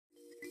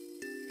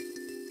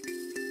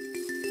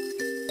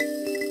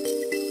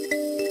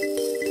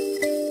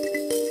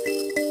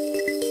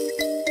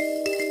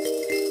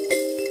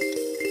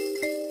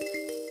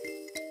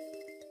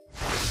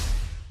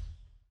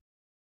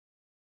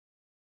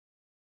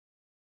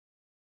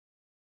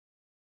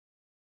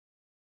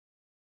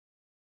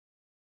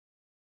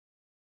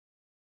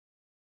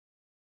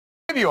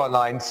You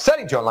online,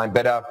 selling to online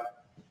bidder.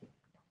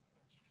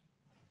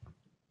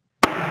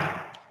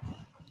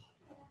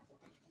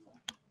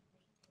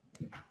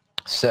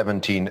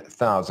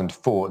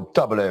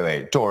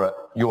 $17,408. Dora,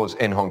 yours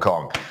in Hong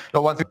Kong.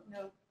 Not one,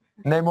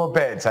 no more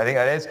bids. I think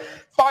that is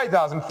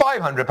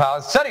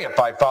 £5,500. Selling at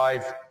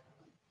 5.5.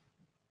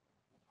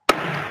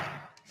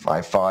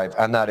 5.5,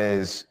 and that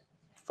is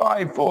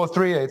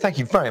 5,438. Thank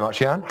you very much,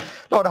 Jan.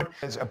 Lord,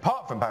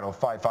 apart from panel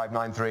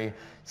 5593,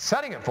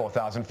 selling at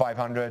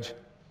 4,500.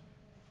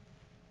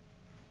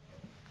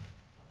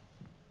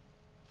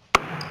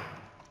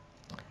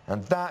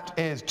 And that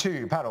is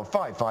to panel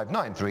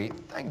 5593.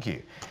 Thank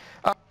you.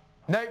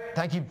 No,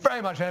 thank you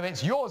very much, Anna.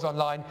 It's yours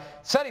online,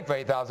 selling for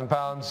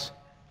 £8,000.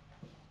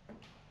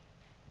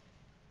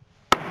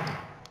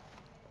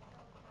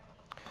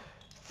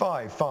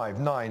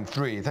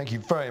 £5,593. Thank you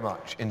very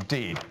much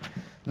indeed.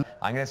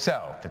 I'm going to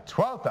sell for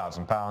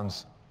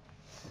 £12,000.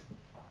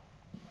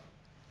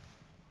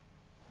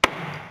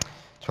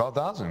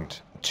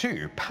 12,000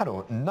 to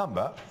panel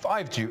number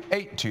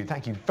 5282.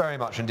 Thank you very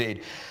much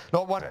indeed.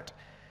 Not one. It's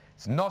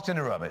not in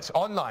a room. It's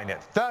online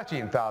at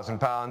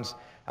 £13,000,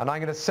 and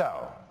I'm going to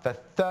sell for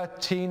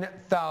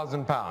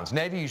 £13,000.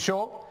 Navy, you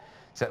sure?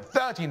 It's at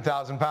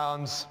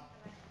 £13,000.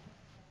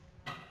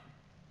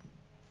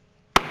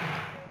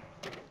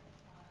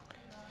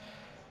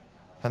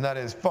 And that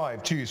is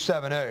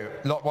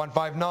 5270, lot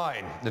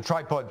 159, the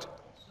tripod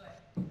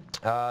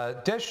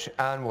dish.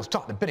 And we'll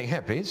start the bidding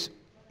here, please.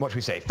 What should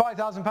we say?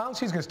 £5,000?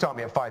 Who's going to start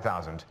me at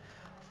 5,000?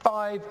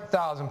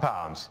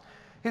 £5,000.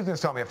 Who's going to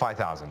start me at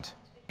 5,000?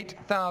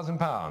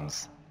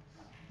 £8,000.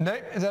 No,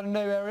 is that a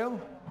no, Ariel?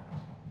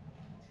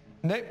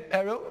 No,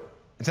 Ariel?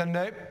 Is that a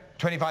no?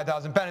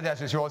 25,000.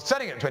 Benedetta is yours.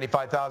 Selling at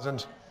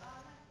 25,000.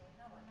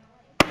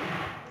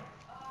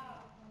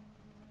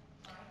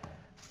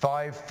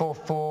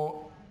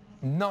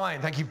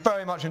 5,449. Thank you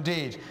very much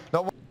indeed.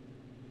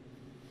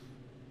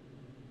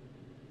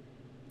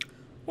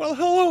 Well,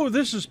 hello,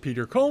 this is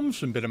Peter Combs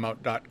from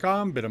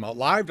BidEmOut.com,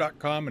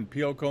 BidEmOutLive.com, and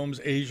P.O.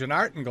 Combs Asian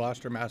Art in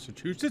Gloucester,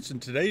 Massachusetts.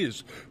 And today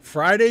is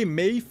Friday,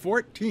 May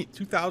 14th,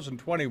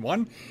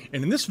 2021.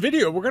 And in this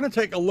video, we're going to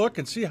take a look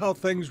and see how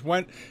things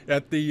went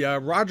at the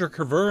Roger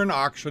Keverne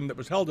auction that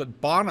was held at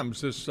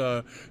Bonhams this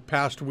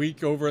past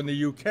week over in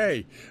the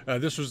UK.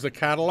 This was the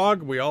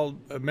catalog.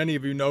 Many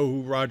of you know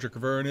who Roger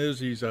Keverne is.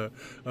 He's a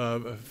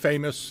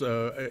famous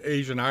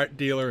Asian art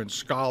dealer and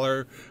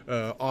scholar,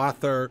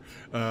 author,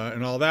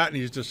 and all that. And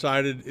he's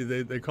decided,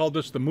 they called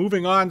this the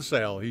moving on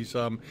sale.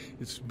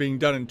 It's being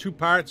done in two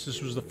parts.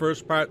 This was the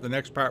first part. The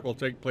next part will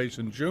take place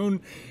in June,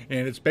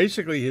 and it's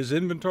basically his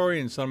inventory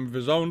and some of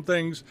his own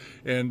things.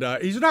 And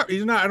he's not.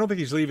 I don't think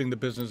he's leaving the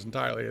business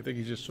entirely. I think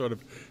he's just sort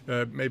of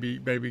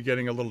maybe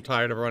getting a little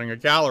tired of running a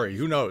gallery.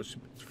 Who knows?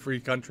 It's a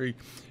free country,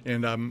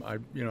 and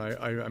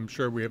I'm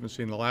sure we haven't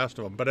seen the last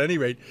of him. But at any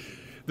rate,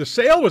 the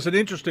sale was an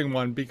interesting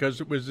one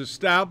because it was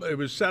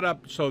set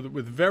up so that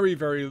with very,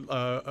 very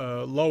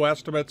low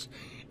estimates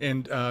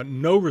and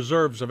no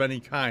reserves of any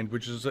kind,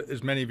 which is,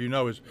 as many of you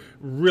know, is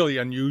really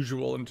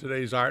unusual in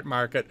today's art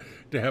market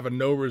to have a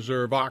no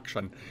reserve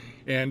auction.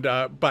 And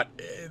but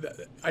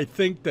I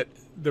think that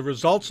the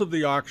results of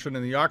the auction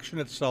and the auction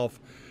itself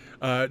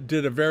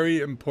did a very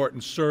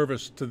important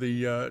service to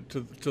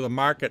the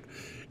market.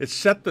 It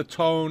set the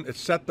tone. It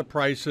set the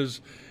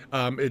prices.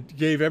 It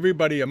gave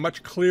everybody a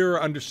much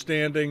clearer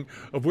understanding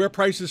of where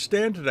prices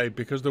stand today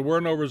because there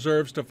were no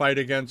reserves to fight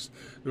against.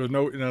 There was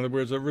no, in other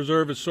words, a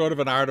reserve is sort of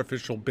an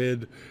artificial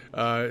bid.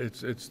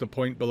 It's the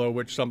point below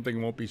which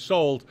something won't be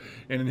sold.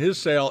 And in his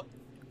sale,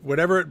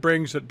 whatever it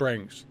brings, it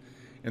brings.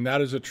 And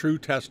that is a true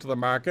test of the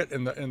market.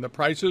 And the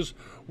prices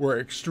were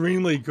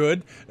extremely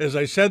good. As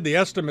I said, the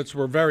estimates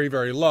were very,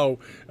 very low.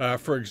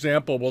 For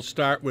example, we'll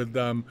start with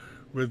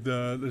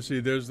let's see,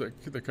 there's the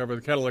cover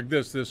of the catalog.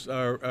 This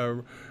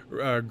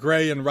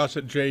gray and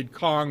russet jade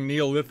Kong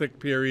Neolithic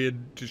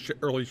period to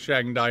early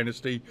Shang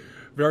dynasty.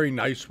 Very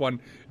nice one.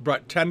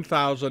 Brought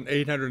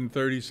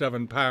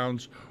 10,837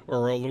 pounds,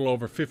 or a little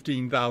over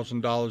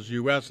 $15,000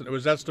 US, and it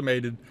was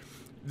estimated.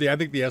 I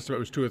think the estimate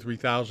was 2,000 or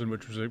 3,000,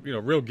 which was a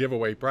real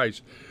giveaway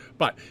price.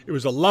 But it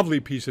was a lovely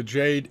piece of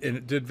jade, and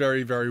it did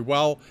very, very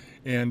well.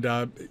 And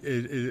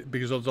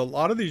because a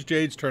lot of these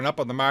jades turn up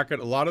on the market,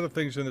 a lot of the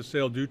things in the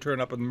sale do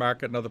turn up in the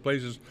market in other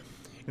places,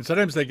 and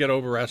sometimes they get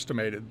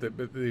overestimated.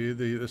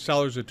 The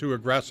sellers are too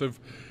aggressive,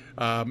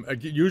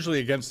 usually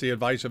against the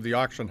advice of the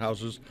auction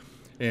houses,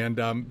 and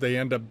they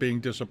end up being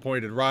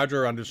disappointed.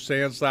 Roger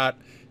understands that.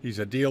 He's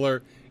a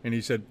dealer, and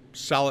he said,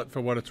 sell it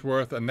for what it's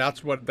worth, and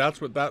that's what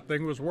that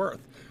thing was worth.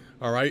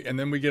 All right, and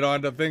then we get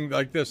on to things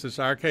like this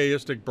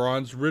archaistic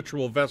bronze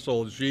ritual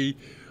vessel,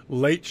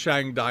 late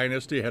Shang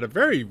dynasty, had a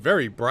very,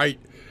 very bright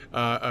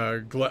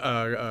patina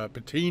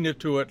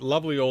to it,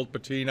 lovely old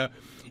patina.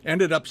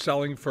 Ended up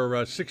selling for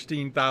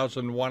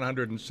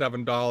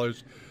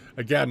 $16,107,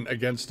 again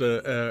against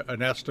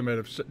an estimate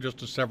of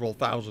just several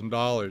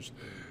 $1,000s.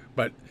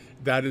 But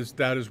that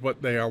is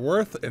what they are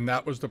worth, and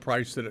that was the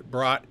price that it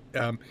brought.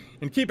 And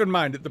keep in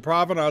mind that the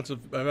provenance of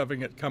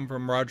having it come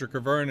from Roger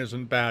Keverne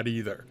isn't bad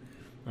either.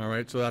 All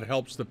right, so that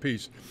helps the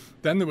piece.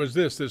 Then there was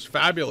this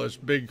fabulous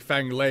big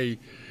Feng Lei.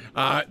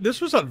 This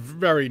was a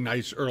very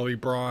nice early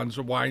bronze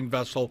wine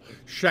vessel,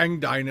 Shang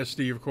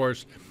Dynasty, of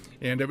course,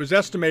 and it was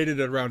estimated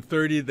at around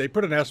 30. They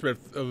put an estimate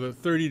of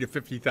 30 to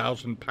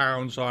 50,000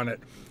 pounds on it.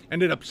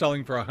 Ended up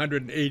selling for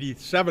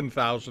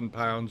 187,000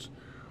 pounds,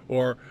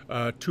 or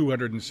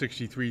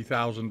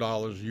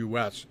 $263,000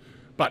 US.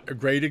 But a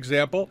great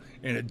example,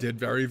 and it did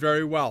very,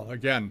 very well.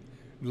 Again,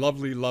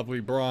 lovely, lovely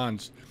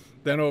bronze.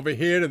 Then over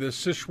here to the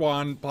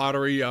Sichuan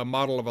pottery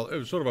model of it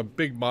was sort of a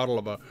big model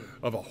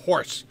of a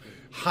horse.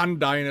 Han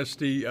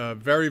Dynasty,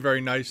 very,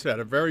 very nice. Had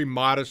a very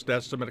modest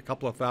estimate, a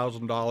couple of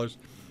 $1,000s.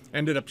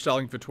 Ended up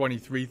selling for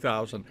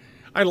 $23,000.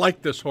 I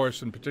like this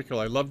horse in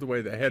particular. I love the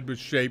way the head was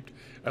shaped.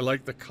 I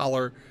like the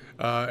color,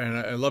 and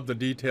I love the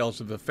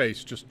details of the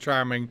face. Just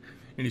charming,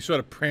 and he's sort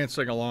of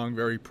prancing along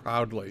very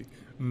proudly.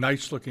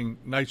 Nice looking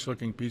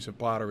piece of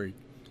pottery,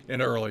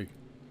 and early.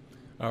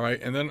 All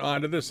right, and then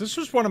on to this. This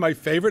was one of my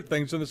favorite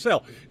things in the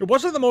sale. It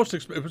wasn't the most.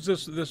 It was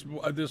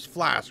this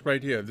flask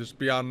right here. This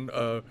Beyond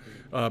Hu.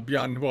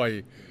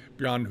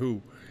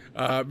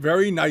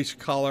 Very nice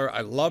color. I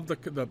love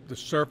the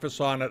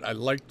surface on it. I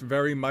liked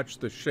very much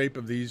the shape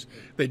of these.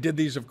 They did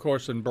these, of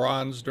course, in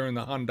bronze during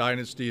the Han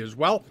Dynasty as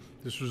well.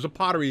 This was a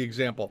pottery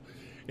example,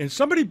 and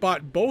somebody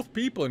bought both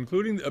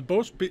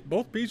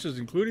both pieces,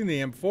 including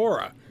the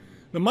amphora.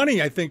 The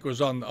money, I think,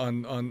 was on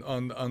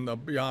the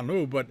Beyond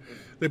Hu, but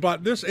they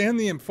bought this and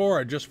the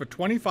amphora just for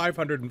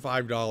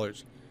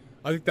 $2,505.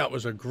 I think that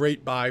was a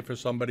great buy for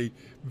somebody.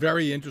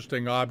 Very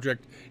interesting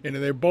object, and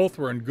they both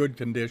were in good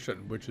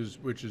condition, which is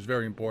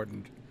very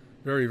important.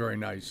 Very, very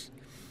nice.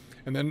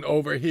 And then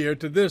over here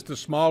to this, the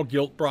small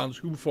gilt bronze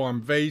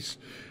Hu-form vase.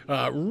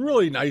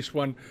 Really nice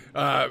one.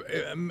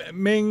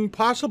 Ming,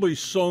 possibly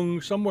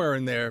Sung, somewhere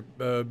in there.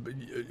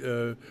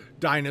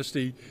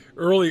 Dynasty,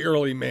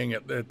 early Ming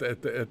at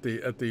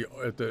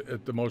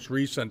the most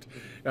recent.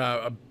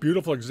 A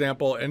beautiful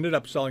example. Ended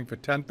up selling for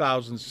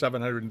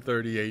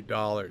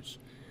 $10,738.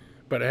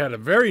 But it had a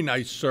very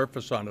nice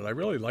surface on it. I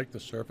really like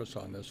the surface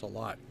on this a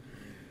lot.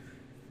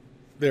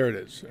 There it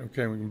is.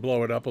 Okay, we can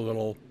blow it up a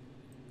little.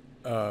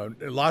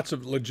 Lots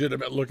of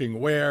legitimate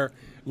looking wear.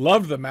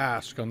 Love the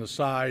mask on the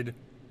side.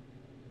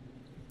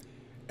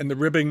 And the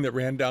ribbing that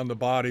ran down the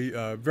body.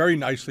 Very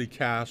nicely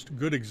cast.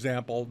 Good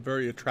example.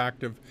 Very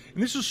attractive.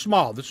 And this is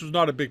small. This was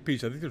not a big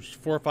piece. I think it was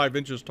 4 or 5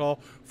 inches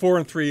tall.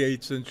 4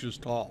 3/8 inches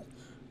tall.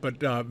 But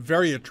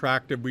very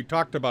attractive. We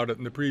talked about it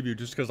in the preview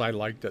just because I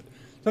liked it.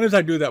 Sometimes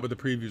I do that with the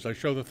previews. I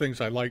show the things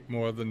I like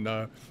more than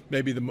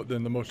maybe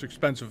than the most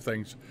expensive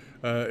things,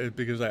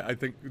 because I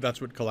think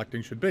that's what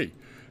collecting should be.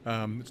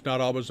 It's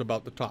not always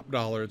about the top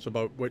dollar. It's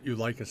about what you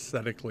like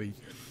aesthetically,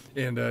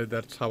 and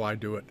that's how I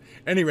do it.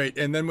 Anyway,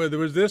 and then there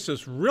was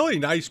this really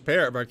nice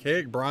pair of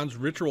archaic bronze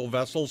ritual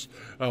vessels,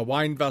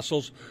 wine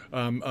vessels.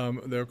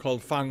 They're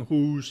called Fang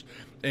Hus,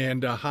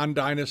 and Han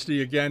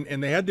Dynasty again,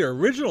 and they had their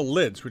original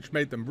lids, which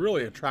made them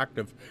really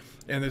attractive.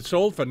 And it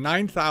sold for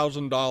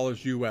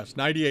 $9,000 US,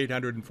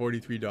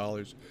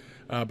 $9,843.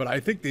 But I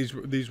think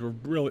these were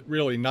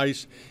really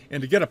nice.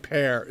 And to get a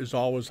pair is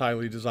always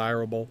highly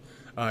desirable.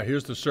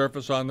 Here's the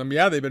surface on them.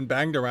 Yeah, they've been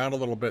banged around a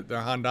little bit. They're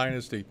Han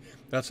Dynasty.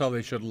 That's how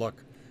they should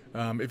look.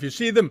 If you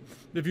see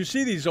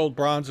these old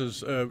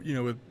bronzes,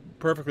 with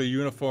perfectly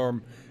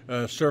uniform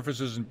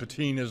surfaces and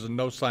patinas and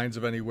no signs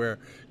of any wear,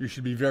 you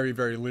should be very,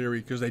 very leery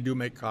because they do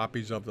make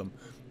copies of them.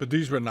 But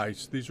these were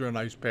nice. These were a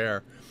nice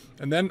pair.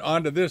 And then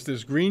onto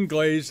this green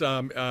glaze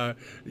Yaksha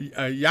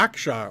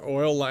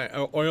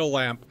oil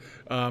lamp,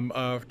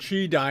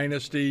 Qi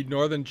Dynasty,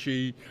 Northern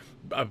Qi,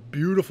 a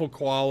beautiful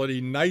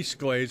quality, nice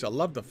glaze. I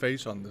love the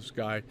face on this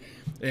guy,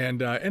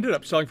 and ended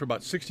up selling for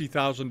about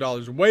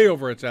 $60,000, way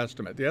over its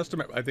estimate. The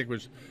estimate I think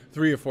was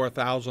 $3,000 or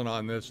 $4,000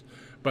 on this,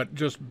 but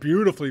just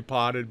beautifully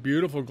potted,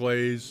 beautiful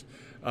glaze.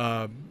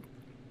 I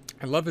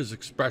love his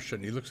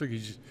expression. He looks like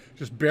he's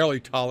just barely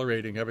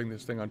tolerating having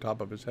this thing on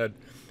top of his head.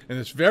 And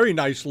this very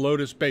nice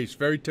lotus base,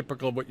 very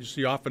typical of what you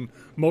see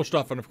most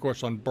often, of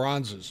course, on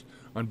bronzes,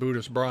 on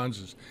Buddhist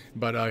bronzes.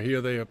 But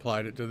here they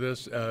applied it to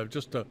this.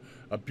 Just a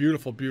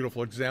beautiful,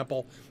 beautiful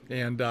example.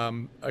 And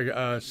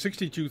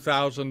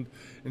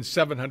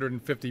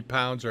 62,750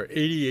 pounds, or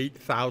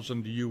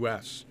 88,000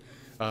 US.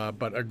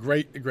 But a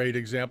great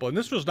example. And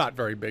this was not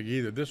very big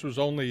either. This was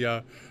only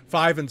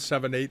 5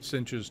 7/8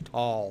 inches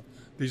tall.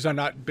 These are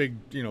not big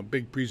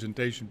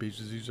presentation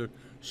pieces. These are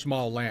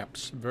small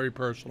lamps, very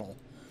personal.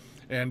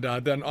 And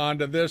then on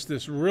to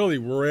this really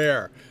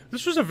rare.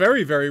 This was a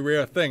very, very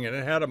rare thing, and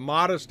it had a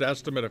modest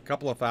estimate of a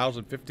couple of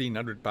thousand,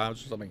 1,500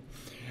 pounds or something.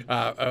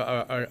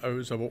 It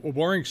was a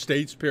Warring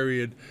States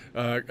period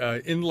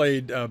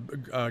inlaid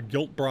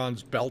gilt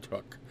bronze belt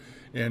hook.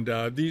 And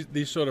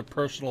these sort of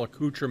personal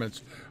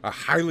accoutrements are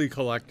highly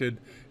collected,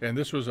 and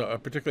this was a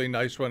particularly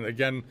nice one,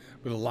 again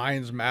with a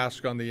lion's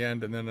mask on the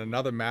end and then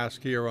another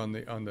mask here on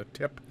the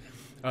tip.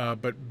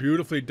 but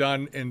beautifully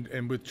done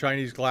and with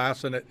Chinese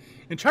glass in it.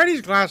 And Chinese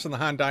glass in the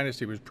Han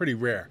Dynasty was pretty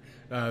rare.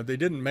 They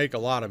didn't make a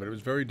lot of it. It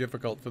was very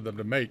difficult for them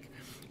to make,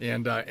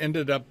 and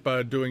ended up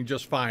doing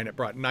just fine. It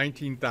brought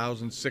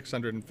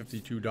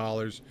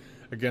 $19,652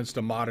 against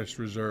a modest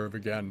reserve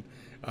again.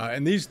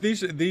 And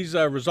these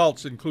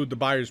results include the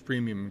buyer's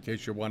premium, in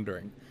case you're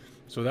wondering.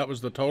 So that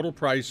was the total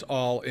price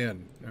all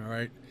in. All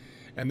right.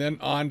 And then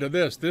on to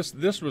this.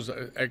 This was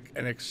an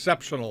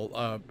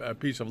exceptional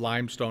piece of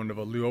limestone of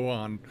a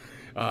Luoan,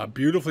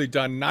 beautifully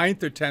done,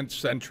 9th or 10th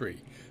century,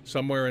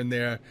 somewhere in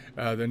there.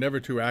 They're never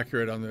too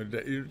accurate on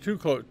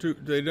the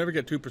they never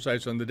get too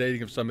precise on the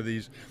dating of some of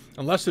these,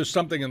 unless there's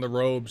something in the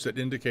robes that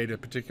indicate a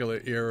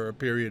particular era or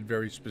period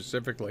very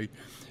specifically.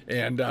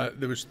 And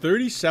there was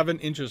 37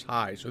 inches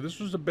high, so this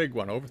was a big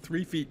one, over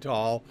 3 feet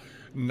tall.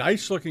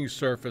 Nice looking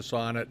surface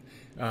on it.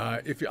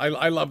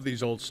 I love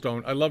these old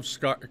stone. I love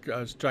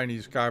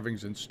Chinese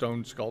carvings and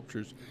stone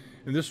sculptures,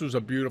 and this was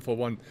a beautiful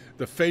one.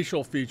 The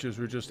facial features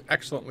were just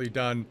excellently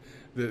done.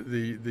 The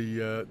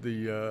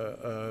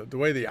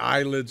way the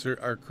eyelids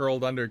are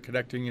curled under,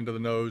 connecting into the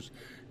nose,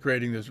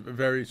 creating this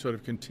very sort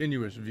of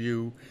continuous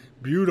view.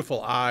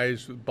 Beautiful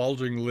eyes with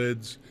bulging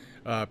lids,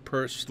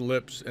 pursed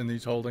lips, and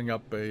he's holding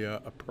up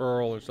a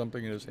pearl or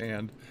something in his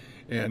hand.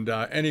 And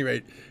at any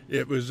rate,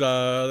 it was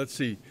let's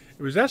see.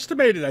 It was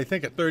estimated, I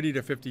think, at 30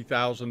 to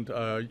 50,000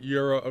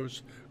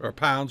 euros or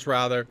pounds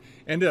rather.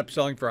 Ended up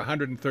selling for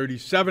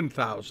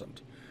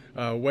 137,000,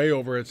 way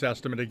over its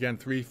estimate. Again,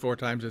 3-4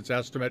 times its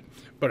estimate.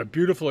 But a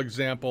beautiful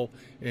example,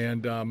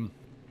 and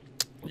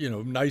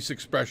nice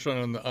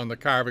expression on the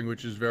carving,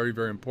 which is very,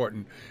 very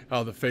important.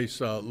 How the face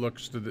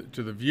looks to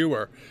the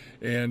viewer.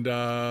 And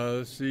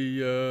let's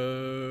see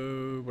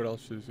what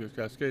else is this?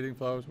 Cascading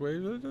flowers,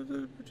 waves,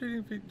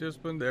 retreating feet,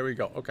 discipline. There we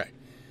go. Okay,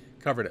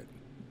 covered it.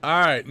 All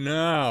right,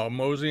 now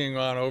moseying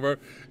on over,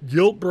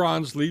 gilt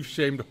bronze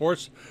leaf-shaped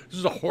horse. This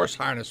is a horse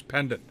harness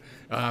pendant.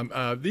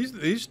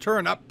 These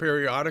turn up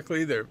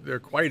periodically. They're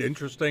quite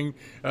interesting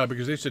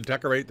because they used to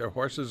decorate their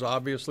horses.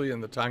 Obviously,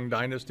 in the Tang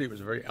Dynasty, it was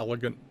a very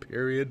elegant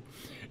period.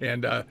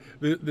 And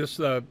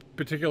this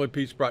particular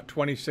piece brought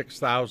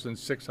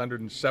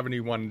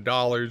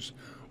 $26,671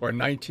 or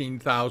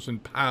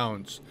 19,000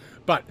 pounds.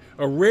 But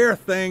a rare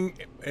thing,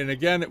 and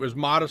again, it was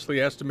modestly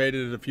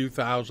estimated at a few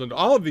thousand.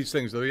 All of these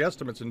things, the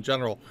estimates in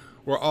general,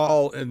 were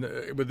all,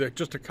 with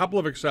just a couple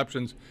of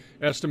exceptions,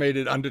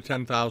 estimated under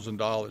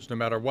 $10,000, no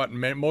matter what.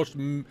 Most,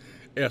 say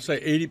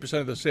 80%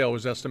 of the sale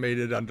was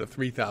estimated under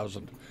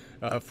 $3,000,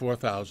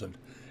 $4,000.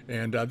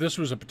 And this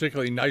was a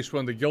particularly nice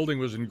one. The gilding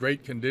was in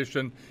great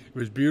condition. It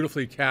was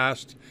beautifully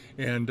cast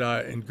and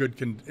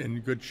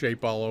in good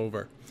shape all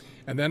over.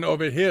 And then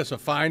over here is a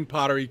fine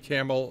pottery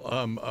camel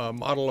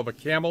model of a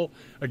camel.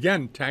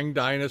 Again, Tang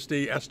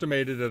Dynasty,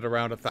 estimated at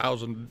around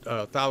 1,000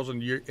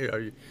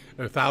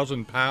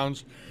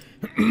 pounds.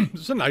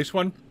 It's a nice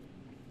one.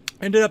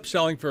 Ended up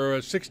selling for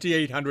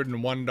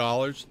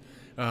 $6,801,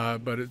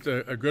 but it's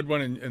a good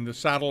one. And the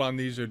saddle on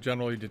these are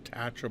generally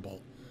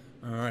detachable.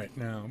 All right,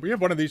 now we have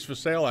one of these for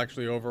sale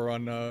actually over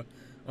on the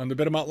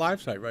Bonhams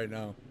Live site right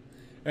now.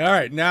 All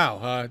right,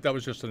 now that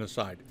was just an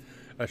aside,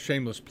 a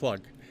shameless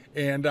plug.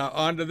 And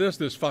onto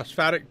this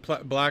phosphatic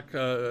black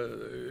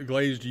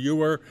glazed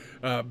ewer,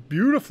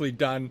 beautifully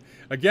done.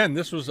 Again,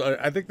 this was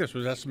I think this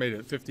was estimated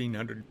at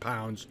 1,500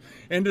 pounds.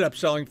 Ended up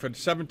selling for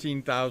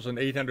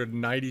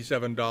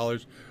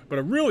 $17,897. But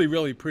a really,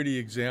 really pretty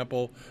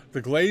example.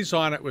 The glaze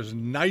on it was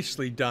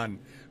nicely done.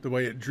 The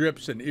way it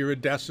drips and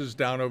iridesces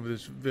down over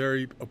this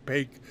very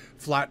opaque,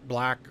 flat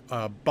black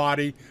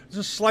body. There's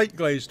a slight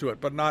glaze to it,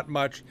 but not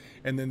much.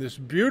 And then this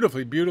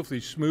beautifully,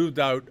 beautifully smoothed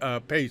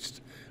out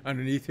paste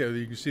underneath here.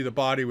 You can see the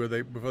body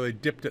before they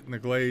dipped it in the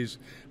glaze,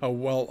 how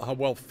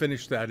well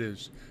finished that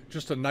is.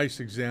 Just a nice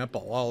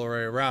example all the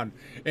way around.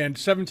 And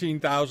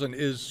 17,000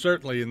 is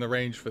certainly in the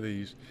range for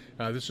these.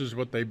 This is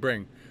what they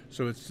bring.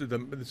 So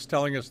it's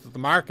telling us that the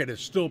market is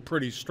still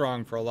pretty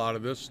strong for a lot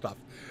of this stuff.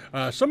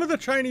 Some of the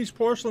Chinese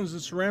porcelains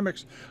and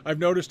ceramics I've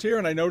noticed here,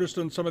 and I noticed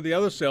in some of the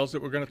other sales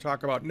that we're going to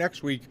talk about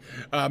next week,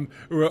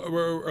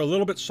 were a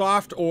little bit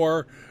soft,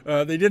 or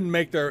they didn't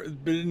make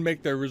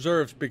their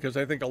reserves, because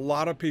I think a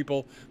lot of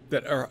people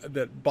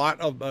that bought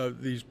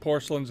these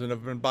porcelains and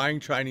have been buying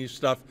Chinese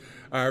stuff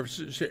are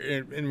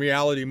in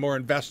reality more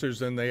investors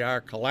than they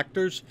are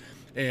collectors.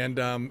 And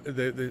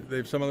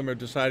some of them are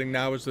deciding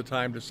now is the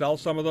time to sell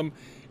some of them,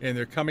 and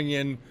they're coming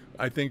in,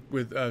 I think,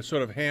 with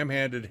sort of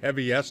ham-handed,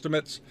 heavy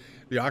estimates.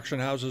 The auction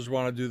houses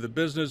want to do the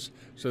business,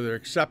 so they're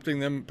accepting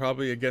them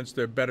probably against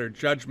their better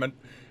judgment,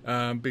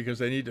 because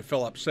they need to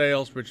fill up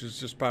sales, which is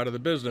just part of the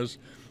business.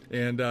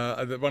 And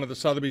one of the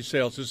Sotheby's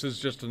sales, this is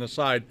just an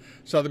aside,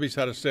 Sotheby's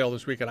had a sale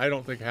this week, and I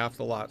don't think half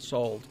the lot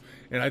sold.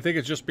 And I think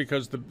it's just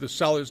because the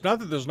sellers, not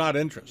that there's not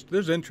interest,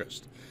 there's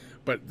interest,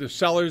 but the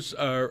sellers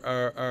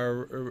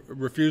are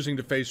refusing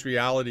to face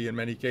reality in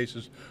many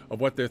cases of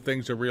what their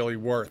things are really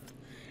worth,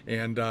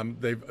 and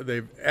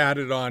they've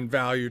added on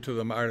value to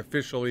them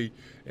artificially,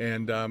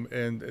 and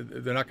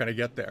they're not going to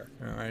get there.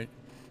 All right,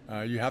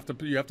 You have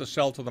to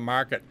sell to the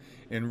market.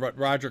 And what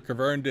Roger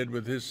Keverne did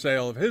with his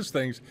sale of his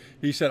things,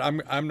 he said,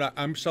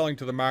 I'm selling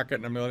to the market,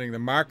 and I'm letting the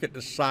market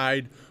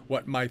decide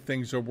what my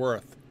things are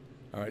worth.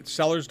 All right,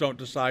 sellers don't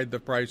decide the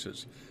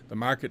prices. The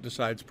market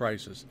decides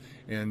prices.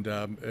 And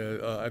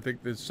I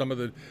think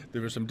that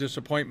there were some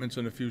disappointments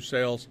in a few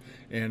sales,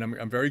 and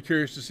I'm very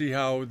curious to see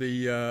how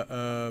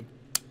the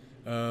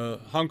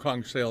Hong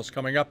Kong sales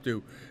coming up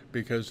do,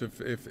 because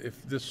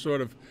if this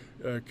sort of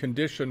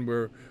condition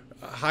where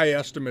high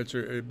estimates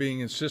are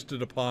being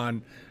insisted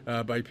upon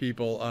by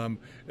people,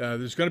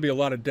 there's going to be a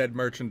lot of dead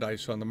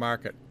merchandise on the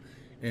market.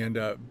 And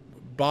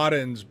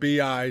Bonhams,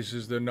 BIs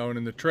as they're known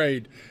in the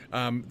trade,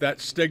 that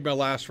stigma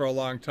lasts for a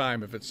long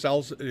time. If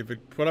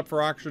it put up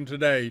for auction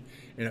today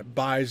and it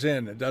buys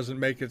in, it doesn't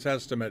make its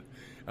estimate,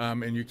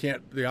 and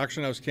the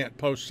auction house can't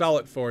post-sell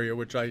it for you,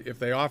 if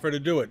they offer to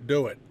do it,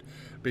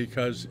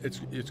 because it's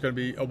going to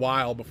be a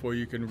while before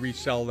you can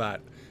resell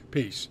that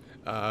piece,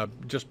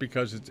 just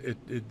because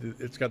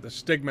it's got the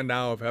stigma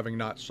now of having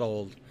not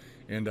sold.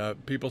 And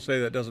people say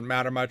that doesn't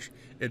matter much.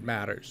 It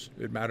matters.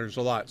 It matters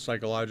a lot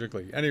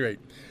psychologically. At any rate,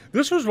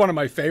 this was one of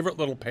my favorite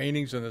little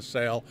paintings in the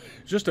sale.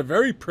 Just a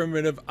very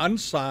primitive,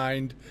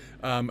 unsigned,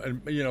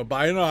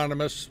 by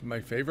anonymous, my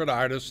favorite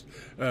artist,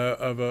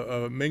 of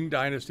a Ming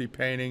dynasty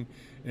painting.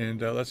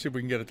 And let's see if we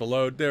can get it to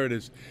load. There it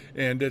is.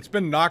 And it's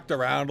been knocked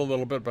around a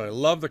little bit, but I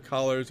love the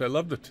colors. I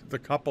love the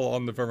couple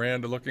on the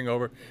veranda looking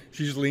over.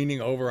 She's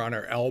leaning over on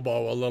her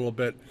elbow a little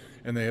bit,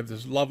 and they have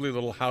this lovely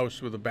little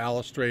house with a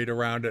balustrade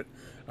around it.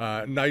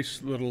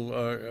 Nice little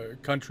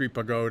country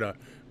pagoda.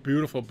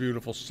 Beautiful,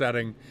 beautiful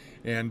setting.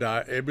 And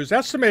it was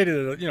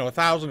estimated at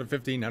 $1,000 to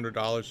 $1,500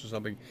 or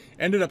something.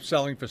 Ended up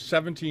selling for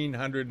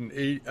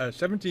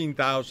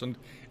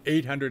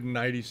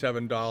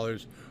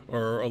 $17,897,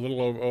 or a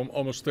little over,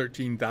 almost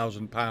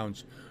 13,000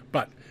 pounds.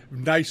 But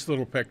nice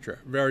little picture,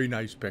 very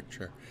nice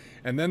picture.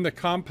 And then the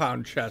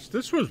compound chest.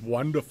 This was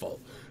wonderful.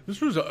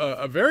 This was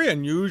a very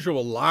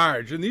unusual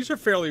large, and these are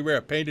fairly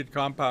rare, painted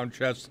compound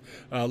chests,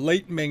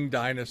 late Ming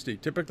dynasty.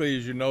 Typically,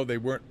 as you know, they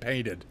weren't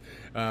painted.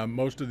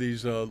 Most of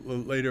these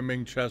later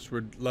Ming chests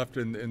were left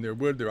in their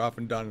wood. They're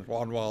often done in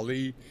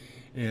Huanhuali.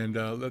 And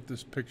let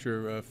this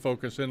picture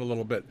focus in a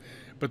little bit.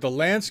 But the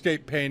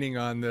landscape painting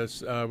on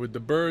this, with the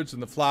birds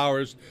and the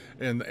flowers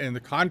and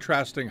the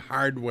contrasting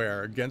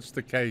hardware against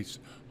the case,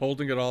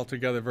 holding it all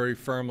together very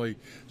firmly,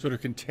 sort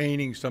of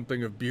containing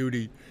something of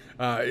beauty,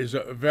 this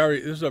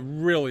is a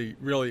really,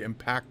 really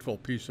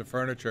impactful piece of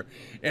furniture.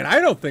 And I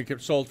don't think it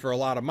sold for a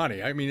lot of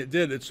money. I mean,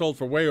 it sold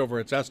for way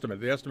over its estimate.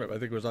 The estimate, I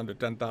think, was under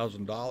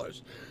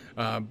 $10,000.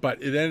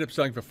 But it ended up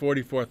selling for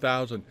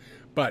 $44,000.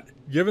 But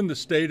given the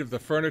state of the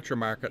furniture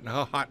market and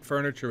how hot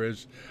furniture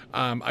is,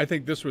 I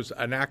think this was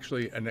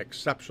actually an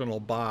exceptional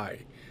buy.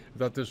 I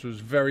thought this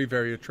was very,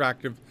 very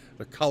attractive.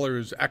 The color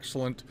is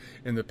excellent,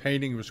 and the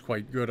painting was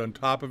quite good on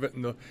top of it,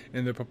 and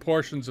the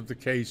proportions of the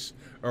case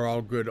are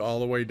all good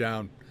all the way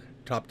down,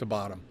 top to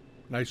bottom.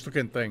 Nice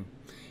looking thing.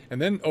 And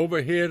then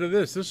over here to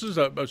this is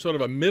a sort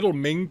of a middle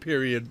Ming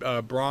period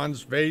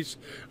bronze vase,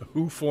 a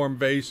Hu-form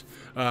vase,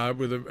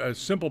 with a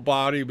simple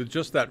body with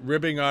just that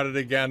ribbing on it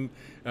again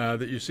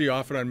that you see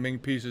often on Ming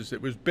pieces.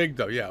 It was big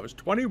though, yeah, it was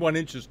 21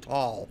 inches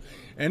tall.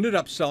 Ended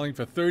up selling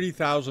for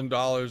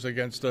 $30,000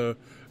 against a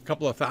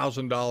couple of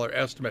 $1,000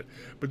 estimate,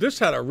 but this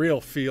had a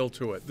real feel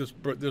to it. This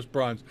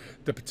bronze,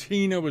 the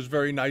patina was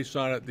very nice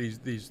on it.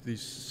 These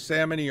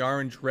salmony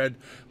orange red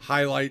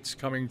highlights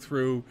coming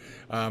through,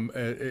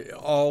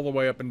 all the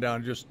way up and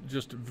down.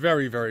 Just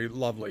very, very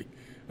lovely,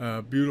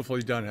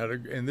 beautifully done.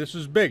 And this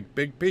is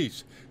big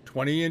piece,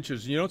 20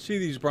 inches. You don't see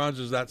these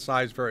bronzes that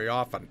size very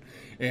often.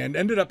 And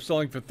ended up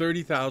selling for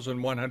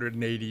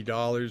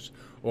 $30,180,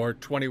 or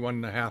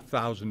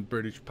 21,500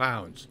 British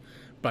pounds.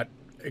 But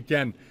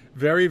again,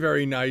 very,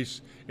 very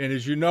nice. And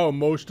as you know,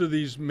 most of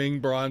these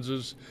Ming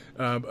bronzes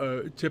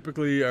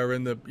typically are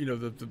in the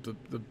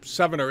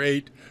 7 or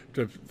 8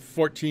 to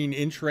 14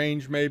 inch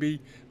range, maybe.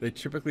 They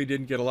typically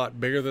didn't get a lot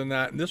bigger than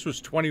that. And this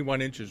was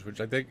 21 inches,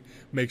 which I think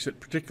makes it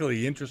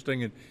particularly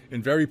interesting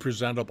and very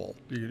presentable,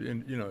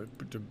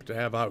 to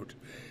have out.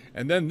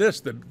 And then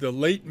the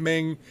late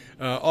Ming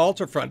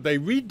altar front. They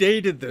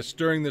redated this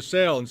during the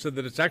sale and said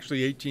that it's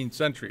actually 18th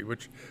century,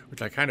 which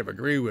I kind of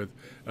agree with,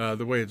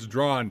 the way it's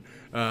drawn.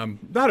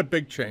 Not a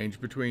big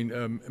change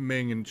between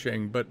Ming and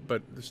Qing, but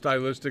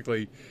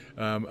stylistically,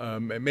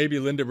 maybe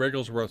Linda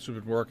Rigglesworth's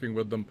been working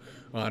with them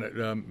on it.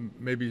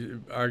 Maybe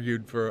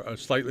argued for a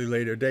slightly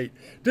later date.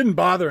 Didn't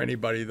bother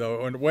anybody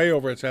though, and way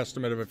over its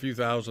estimate of a few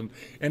thousand.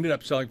 Ended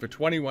up selling for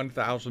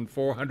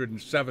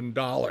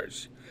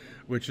 $21,407.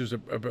 Which is a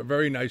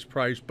very nice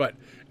price, but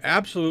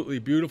absolutely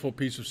beautiful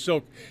piece of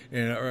silk.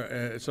 And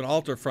it's an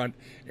altar front,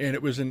 and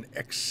it was in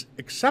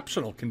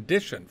exceptional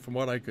condition from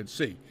what I could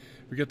see.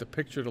 We get the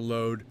picture to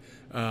load.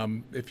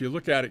 If you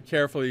look at it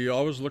carefully, you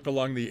always look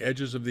along the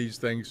edges of these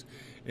things,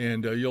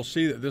 and you'll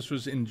see that this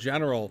was in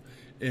general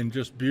in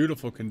just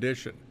beautiful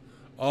condition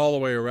all the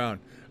way around.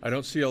 I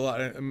don't see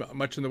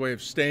much in the way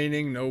of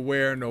staining, no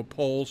wear, no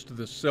pulls to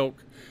the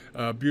silk.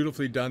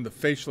 Beautifully done. The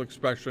facial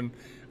expression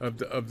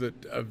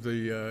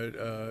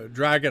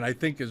dragon, I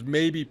think, is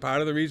maybe part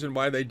of the reason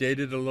why they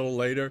dated it a little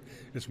later.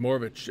 It's more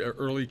of a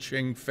early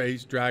Qing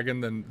face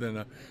dragon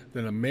than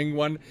a Ming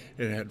one.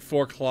 It had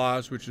 4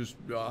 claws, which is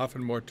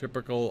often more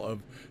typical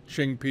of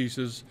Qing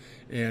pieces.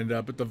 And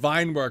but the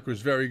vine work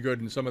was very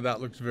good, and some of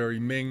that looks very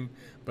Ming.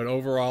 But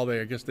overall,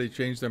 I guess they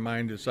changed their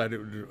mind,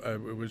 decided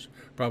it was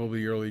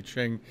probably early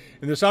Qing.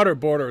 And this outer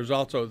border is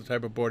also the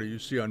type of border you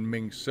see on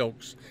Ming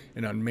silks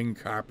and on Ming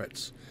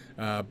carpets.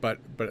 But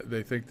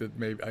they think that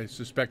maybe, I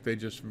suspect they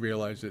just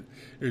realized it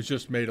was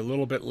just made a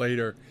little bit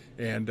later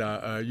and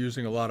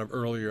using a lot of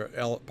earlier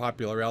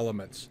popular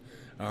elements.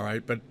 All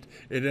right, but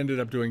it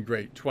ended up doing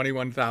great,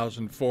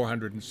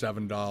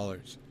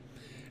 $21,407.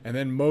 And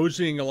then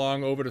moseying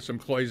along over to some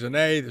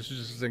cloisonne. This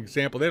is just an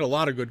example. They had a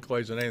lot of good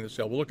cloisonne in the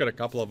sale. We'll look at a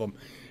couple of them.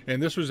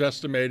 And this was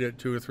estimated at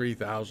 2,000 or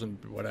 3,000,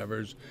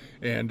 whatevers.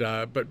 And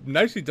but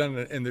nicely done.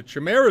 And the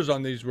chimeras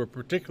on these were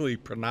particularly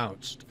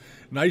pronounced.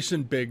 Nice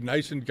and big,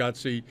 nice and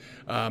gutsy.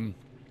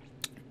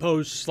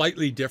 Posed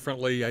slightly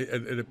differently,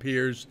 it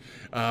appears,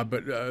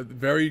 but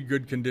very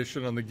good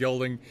condition on the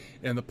gilding,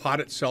 and the pot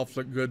itself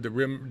looked good. The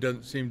rim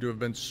doesn't seem to have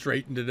been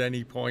straightened at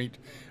any point.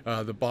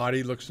 The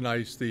body looks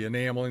nice. The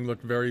enameling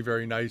looked very,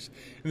 very nice.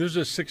 And this is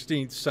a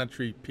 16th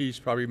century piece,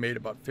 probably made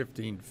about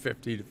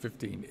 1550 to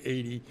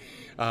 1580,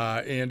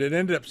 and it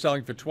ended up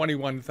selling for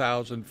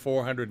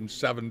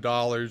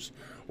 $21,407,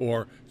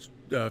 or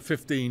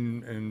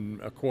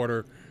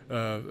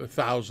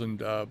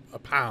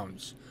 15,2500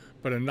 pounds.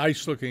 But a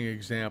nice looking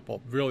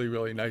example, really,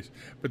 really nice.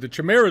 But the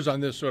chimeras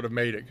on this sort of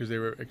made it because they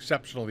were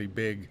exceptionally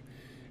big.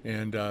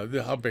 And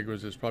how big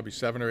was this? Probably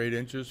 7 or 8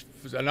 inches,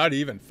 not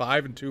even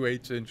 5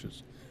 2/8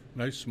 inches.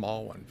 Nice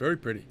small one, very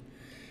pretty.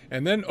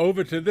 And then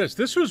over to this.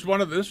 This was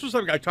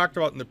something I talked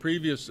about in the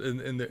previous in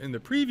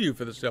the preview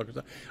for the sale,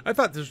 because I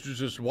thought this was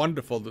just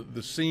wonderful.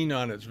 The scene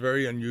on it's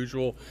very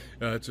unusual.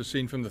 It's a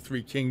scene from the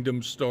Three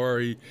Kingdoms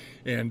story,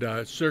 and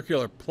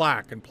circular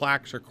plaque, and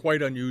plaques are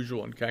quite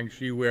unusual in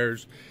Kangxi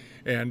wares.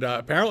 And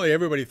apparently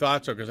everybody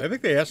thought so, because I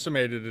think they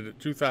estimated it at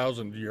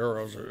 2,000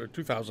 euros or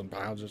 2,000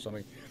 pounds or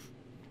something.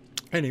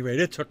 At any rate,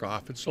 it took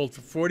off. It sold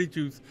for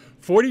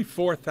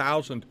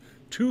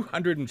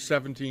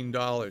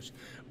 $44,217.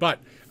 But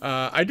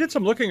I did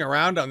some looking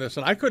around on this,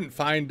 and I couldn't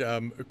find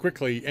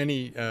quickly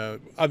any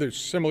others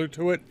similar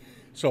to it.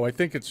 So I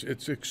think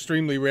it's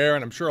extremely rare,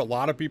 and I'm sure a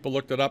lot of people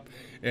looked it up.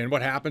 And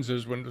what happens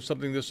is when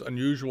something this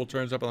unusual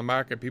turns up on the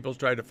market, people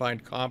try to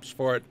find comps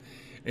for it.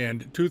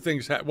 And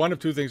one of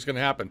two things can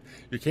happen.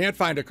 You can't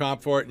find a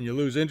comp for it, and you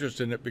lose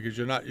interest in it because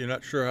you're not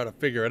sure how to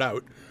figure it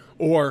out,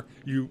 or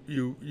you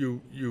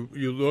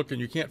look and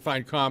you can't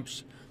find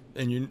comps,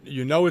 and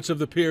you know it's of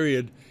the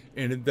period,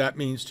 and that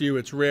means to you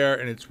it's rare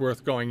and it's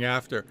worth going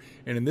after.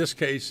 And in this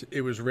case,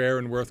 it was rare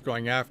and worth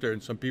going after,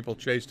 and some people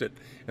chased it,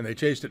 and they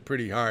chased it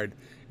pretty hard,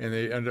 and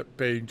they ended up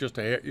paying just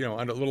a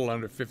little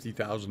under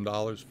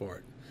 $50,000 for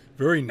it.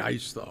 Very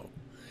nice though.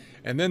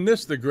 And then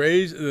this, the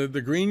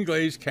green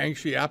glazed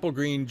Kangxi apple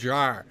green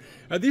jar.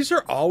 These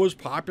are always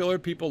popular.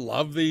 People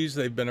love these.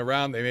 They've been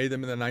around. They made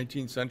them in the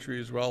 19th century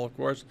as well, of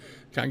course.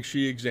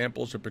 Kangxi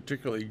examples are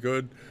particularly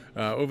good.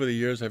 Over the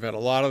years, I've had a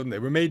lot of them. They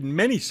were made in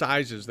many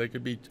sizes. They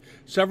could be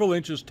several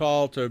inches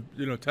tall to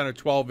 10 or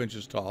 12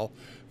 inches tall.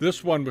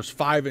 This one was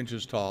 5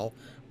 inches tall,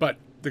 but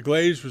the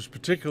glaze was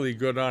particularly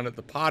good on it.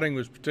 The potting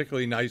was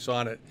particularly nice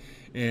on it,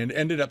 and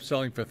ended up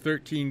selling for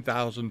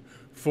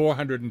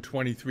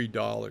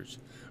 $13,423.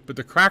 But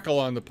the crackle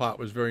on the pot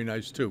was very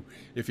nice too.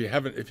 If you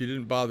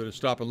didn't bother to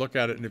stop and look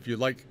at it, and if you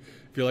like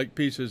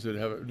pieces that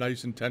have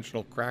nice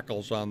intentional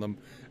crackles on them,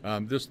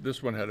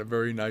 this one had a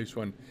very nice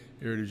one.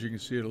 Here it is. You can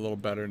see it a little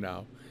better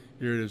now.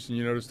 Here it is, and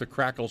you notice the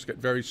crackles get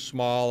very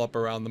small up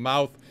around the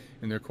mouth,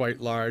 and they're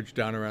quite large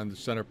down around the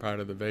center part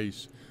of the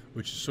vase,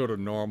 which is sort of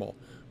normal.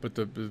 But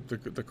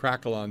the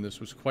crackle on this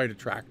was quite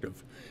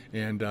attractive,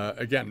 and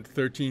again,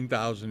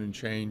 13,000 and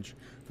change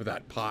for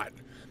that pot.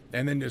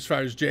 And then as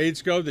far as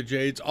jades go, the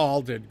jades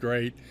all did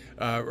great.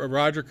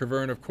 Roger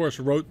Keverne, of course,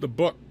 wrote the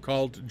book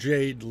called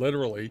Jade,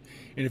 literally.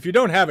 And if you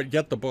don't have it,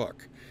 get the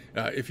book.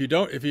 If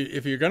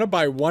you're going to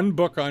buy one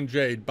book on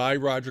jade, buy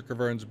Roger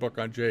Keverne's book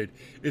on jade.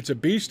 It's a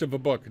beast of a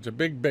book. It's a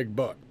big, big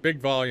book, big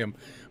volume.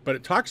 But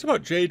it talks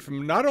about jade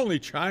from not only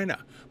China,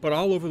 but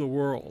all over the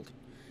world.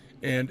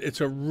 And it's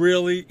a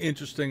really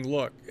interesting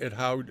look at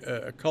how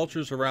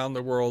cultures around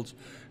the world,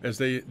 as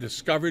they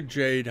discovered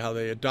jade, how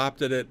they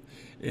adopted it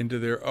into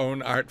their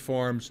own art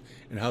forms,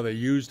 and how they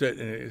used it.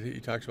 And he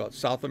talks about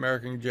South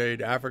American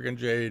jade, African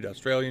jade,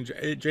 Australian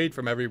jade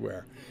from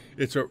everywhere.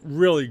 It's a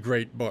really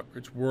great book.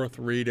 It's worth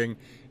reading,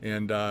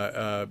 and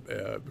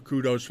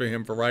kudos for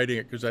him for writing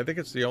it, because I think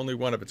it's the only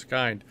one of its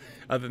kind,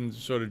 other than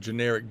sort of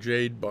generic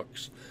jade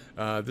books.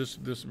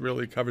 This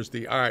really covers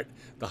the art,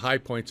 the high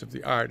points of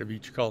the art of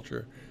each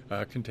culture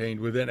contained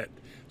within it.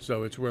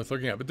 So it's worth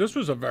looking at. But this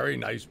was a very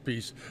nice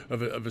piece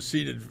of a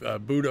seated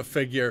Buddha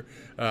figure.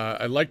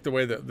 I like the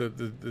way that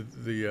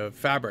the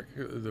fabric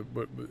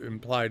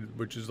implied,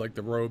 which is like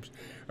the robes,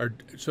 are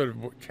sort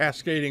of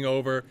cascading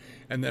over,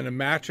 and then a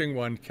matching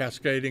one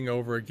cascading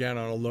over again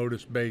on a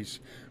lotus base.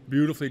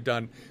 beautifully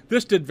done.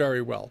 This did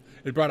very well.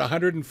 It brought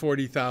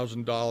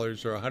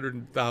 $140,000 or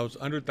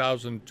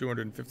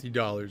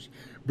 $100,250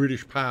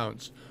 British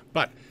pounds,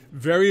 but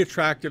very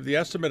attractive. The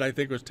estimate, I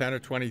think, was 10 or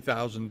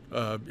 20,000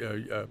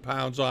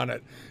 pounds on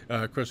it.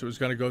 Of course, it was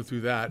going to go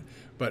through that,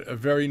 but a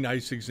very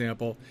nice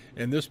example.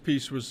 And this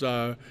piece was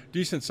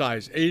decent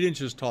size, 8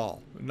 inches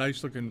tall, nice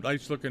size,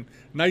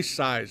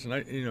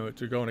 and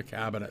to go in a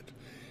cabinet.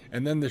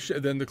 And then the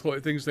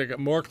things that got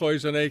more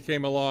cloisonne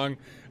came along.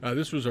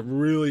 This was a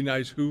really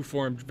nice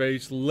Hu-formed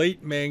vase,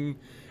 late Ming.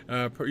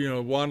 Late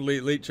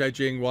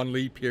Zhejiang,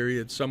 Wanli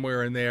period,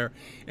 somewhere in there.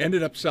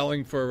 Ended up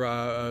selling for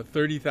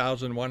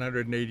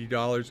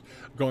 $30,180,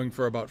 going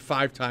for about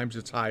 5 times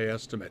its high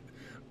estimate.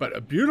 But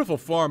a beautiful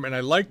form, and I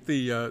like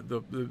the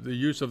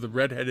use of the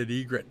red-headed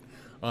egret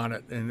on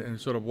it,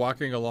 and sort of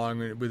walking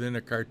along within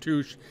a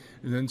cartouche,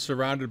 and then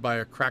surrounded by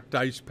a cracked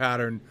ice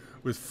pattern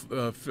with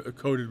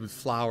coated with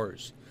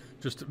flowers.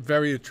 Just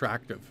very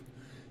attractive.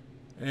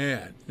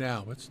 And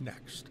now, what's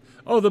next?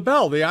 Oh, the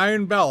bell, the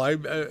iron bell.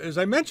 As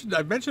I've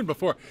mentioned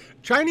before,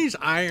 Chinese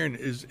iron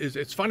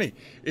it's funny.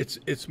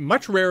 It's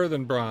much rarer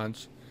than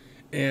bronze,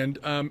 and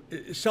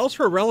it sells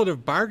for a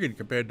relative bargain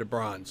compared to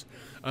bronze.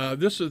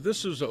 This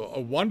is a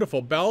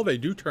wonderful bell. They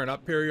do turn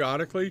up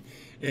periodically,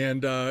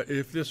 and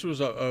if this was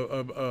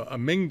a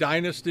Ming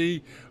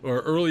dynasty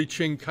or early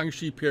Qing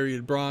Kangxi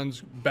period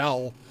bronze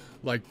bell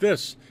like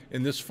this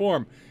in this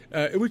form,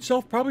 it would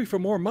sell probably for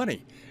more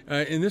money.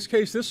 In this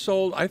case, this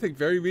sold, I think,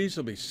 very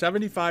reasonably,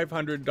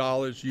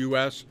 $7,500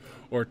 US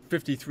or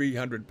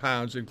 5,300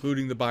 pounds,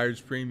 including the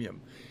buyer's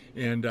premium.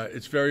 And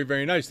it's very,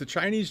 very nice. The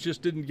Chinese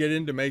just didn't get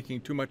into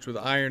making too much with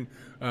iron,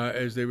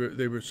 as they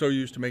were so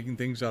used to making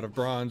things out of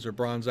bronze or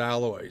bronze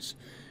alloys.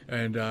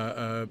 And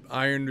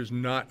iron is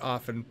not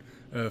often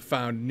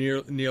found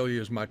nearly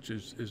as much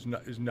is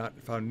not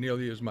found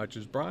nearly as much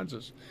as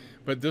bronzes.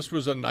 But this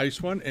was a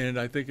nice one, and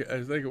I think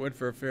it went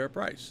for a fair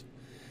price.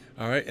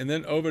 All right, and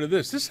then over to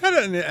this. This had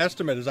an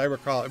estimate, as I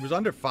recall. It was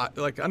under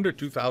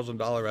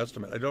 $2,000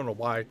 estimate. I don't know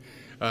why.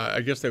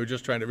 I guess they were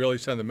just trying to really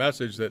send the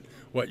message that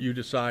what you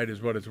decide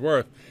is what it's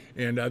worth.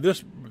 And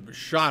this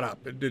shot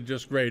up. It did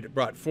just great. It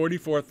brought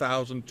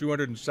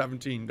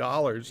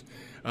 $44,217,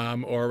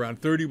 or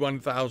around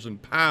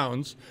 31,000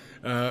 pounds,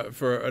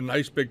 for a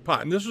nice big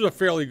pot. And this was a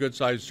fairly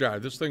good-sized jar.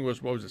 This thing was,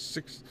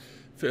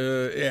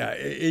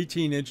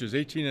 18 inches,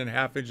 18 and a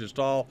half inches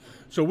tall.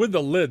 So with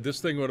the lid,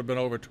 this thing would have been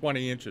over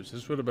 20 inches.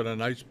 This would have been a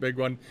nice big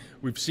one.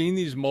 We've seen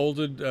these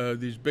molded,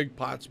 these big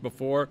pots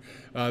before.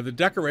 The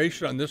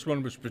decoration on this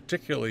one was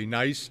particularly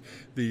nice.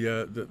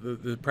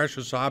 The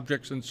precious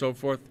objects and so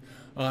forth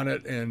on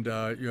it, and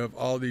you have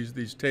all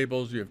these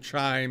tables. You have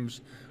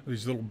chimes,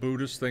 these little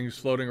Buddhist things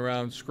floating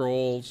around,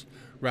 scrolls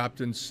wrapped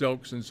in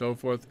silks and so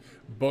forth,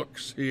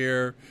 books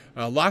here,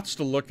 lots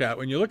to look at.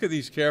 When you look at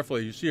these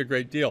carefully, you see a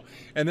great deal.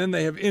 And then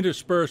they have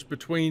interspersed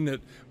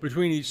between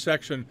each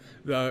section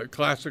the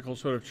classical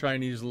sort of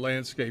Chinese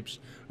landscapes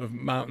of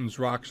mountains,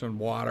 rocks, and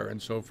water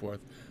and so forth.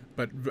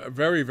 But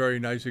very, very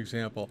nice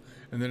example.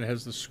 And then it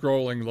has the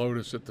scrolling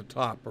lotus at the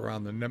top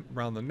around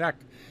the neck,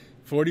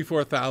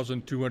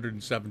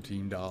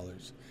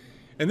 $44,217.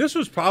 And this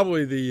was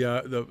probably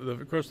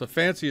of course, the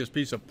fanciest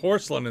piece of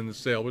porcelain in the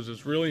sale was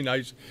this really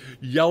nice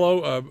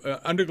yellow,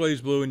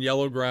 underglazed blue and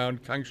yellow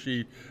ground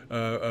Kangxi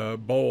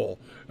bowl,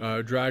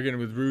 dragon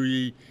with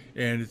ruyi,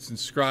 and it's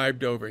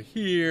inscribed over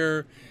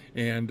here.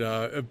 And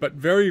but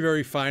very,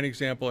 very fine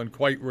example and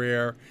quite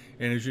rare.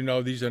 And as you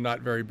know, these are not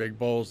very big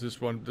bowls. This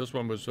one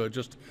was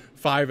just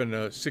 5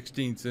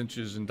 1/16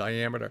 inches in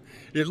diameter.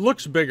 It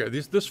looks bigger.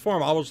 This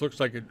form almost looks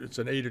like it's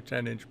an 8 or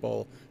 10 inch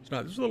bowl. It's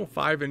not. This is a little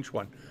 5-inch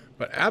one.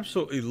 But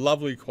absolutely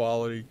lovely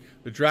quality.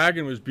 The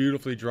dragon was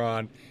beautifully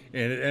drawn,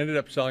 and it ended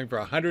up selling for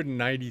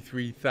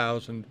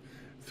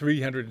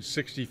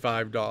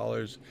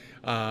 $193,365,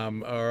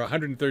 or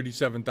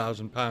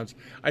 137,000 pounds.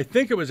 I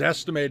think it was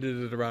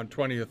estimated at around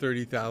 20 or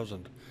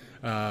 30,000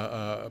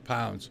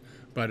 pounds,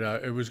 but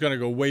it was going to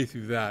go way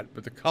through that.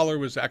 But the color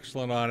was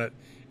excellent on it,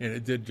 and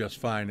it did just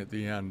fine at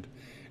the end.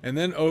 And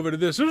then over to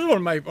this. This was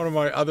one of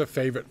my other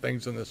favorite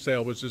things in the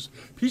sale, was this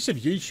piece of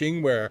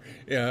Yixing ware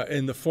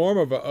in the form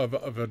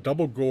of a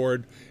double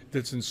gourd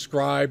that's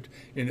inscribed,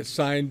 and it's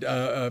signed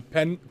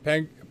Peng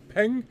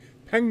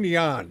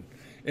Nian.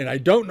 And I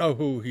don't know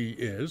who he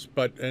is,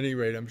 but at any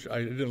rate,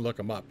 I didn't look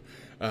him up.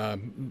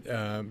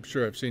 I'm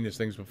sure I've seen his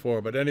things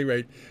before, but at any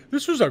rate,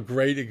 this was a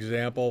great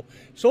example.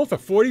 Sold for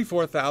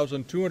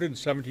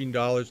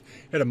 $44,217.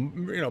 Had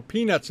a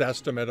peanuts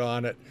estimate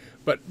on it,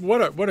 but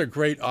what a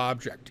great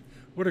object.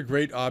 What a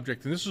great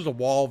object. And this is a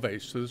wall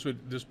vase, so this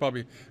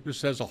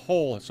has a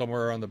hole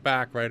somewhere on the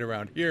back right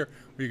around here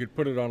where you could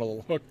put it on a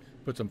little hook,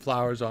 put some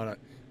flowers on it.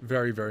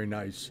 Very, very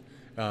nice.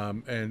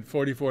 And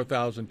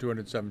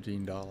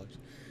 $44,217.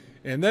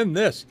 And then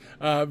this,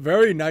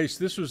 very nice.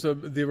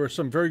 There were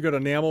some very good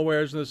enamel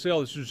wares in the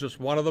sale. This was just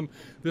one of them.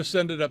 This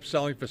ended up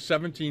selling for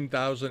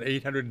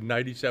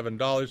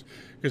 $17,897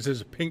 because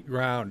there's a pink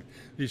ground.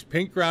 These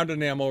pink ground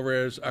enamel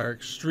wares are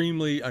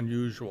extremely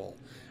unusual.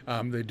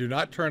 They do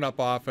not turn up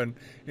often,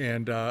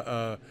 and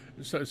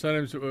so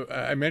sometimes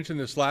I mentioned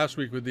this last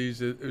week with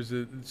these.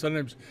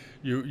 Sometimes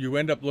you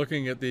end up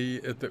looking at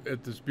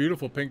this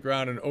beautiful pink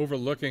ground and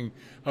overlooking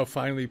how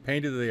finely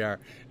painted they are.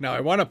 Now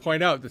I want to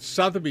point out that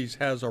Sotheby's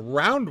has a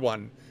round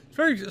one. It's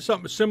very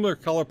something similar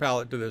color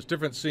palette to this,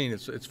 different scene.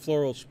 It's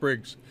floral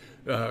sprigs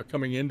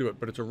coming into it,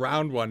 but it's a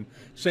round one,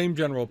 same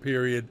general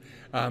period.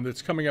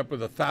 It's coming up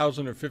with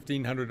 $1,000 or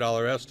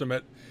 $1,500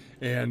 estimate,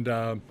 and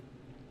I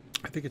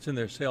think it's in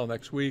their sale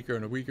next week or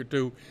in a week or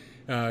two.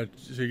 To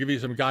give you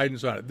some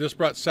guidance on it, this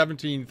brought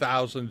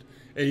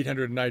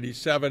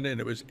 $17,897, and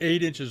it was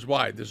 8 inches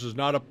wide. This is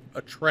not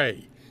a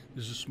tray.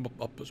 This is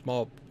a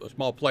small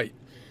plate,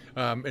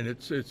 and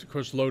it's of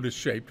course lotus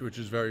shaped, which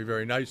is very,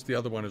 very nice. The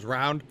other one is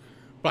round,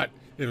 but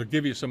it'll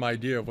give you some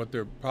idea of what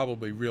they're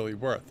probably really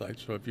worth. Right?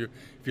 So if you're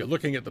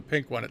looking at the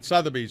pink one at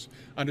Sotheby's,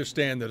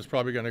 understand that it's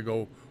probably going to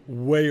go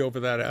way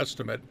over that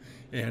estimate.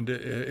 And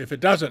if it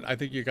doesn't, I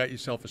think you got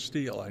yourself a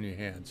steal on your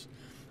hands.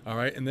 All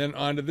right, and then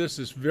onto this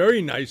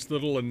very nice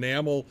little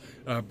enamel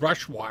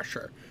brush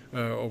washer,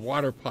 a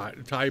water pot,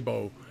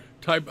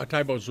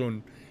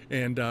 Taibozun,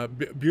 and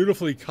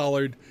beautifully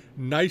colored,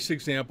 nice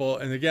example.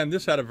 And again,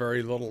 this had a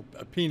very little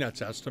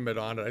peanuts estimate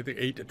on it. I think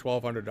 $800 to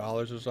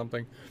 $1,200 or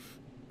something.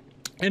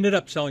 Ended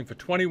up selling for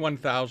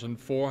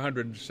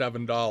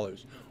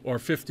 $21,407 or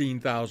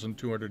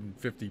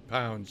 15,250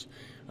 pounds.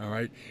 All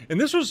right, and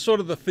this was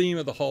sort of the theme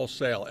of the whole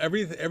sale.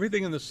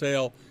 Everything in the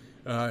sale,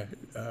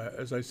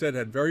 as I said,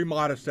 had very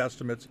modest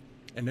estimates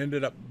and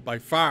ended up by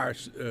far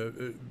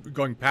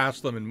going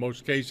past them in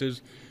most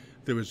cases.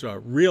 There was a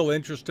real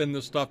interest in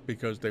this stuff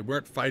because they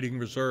weren't fighting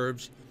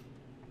reserves,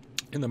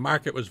 and the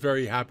market was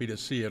very happy to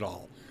see it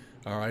all.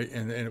 All right,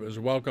 and it was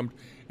welcomed.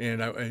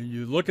 And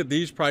you look at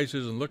these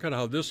prices and look at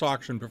how this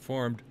auction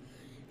performed,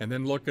 and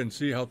then look and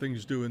see how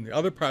things do in the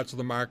other parts of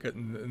the market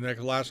in the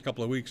last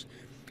couple of weeks.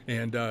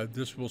 And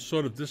this is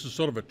sort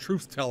of a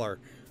truth teller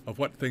of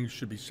what things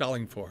should be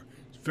selling for.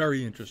 It's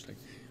very interesting.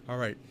 All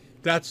right,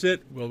 that's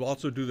it. We'll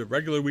also do the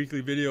regular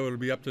weekly video. It'll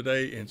be up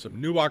today, and some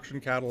new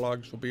auction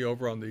catalogs will be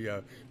over on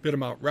the bid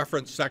amount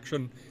reference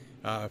section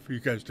for you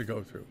guys to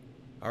go through.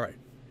 All right,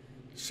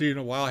 see you in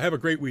a while. Have a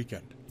great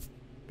weekend.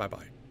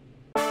 Bye-bye.